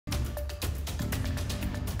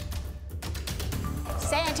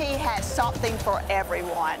Santee has something for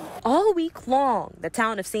everyone. All week long, the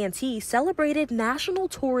town of Santee celebrated National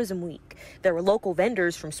Tourism Week. There were local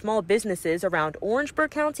vendors from small businesses around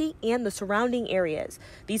Orangeburg County and the surrounding areas.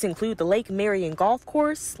 These include the Lake Marion Golf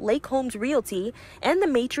Course, Lake Homes Realty, and the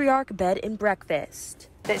Matriarch Bed and Breakfast.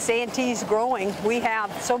 That Santee's growing. We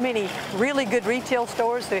have so many really good retail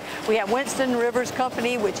stores. We have Winston Rivers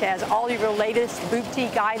Company, which has all your latest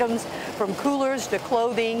boutique items from coolers to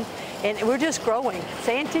clothing, and we're just growing.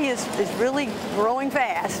 Santee is really growing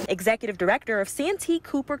fast. Executive Director of Santee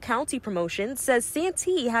Cooper County Promotions says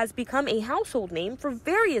Santee has become a household name for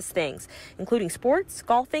various things, including sports,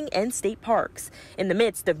 golfing, and state parks. In the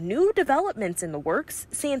midst of new developments in the works,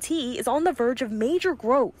 Santee is on the verge of major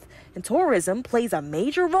growth, and tourism plays a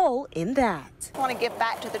major role in that. I want to give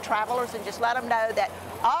back to the travelers and just let them know that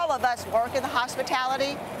all of us work in the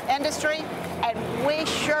hospitality industry, and we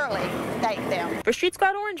surely thank them. For Street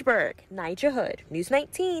Squad Orangeburg, Nigel Hood, News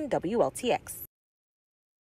 19 WLTX.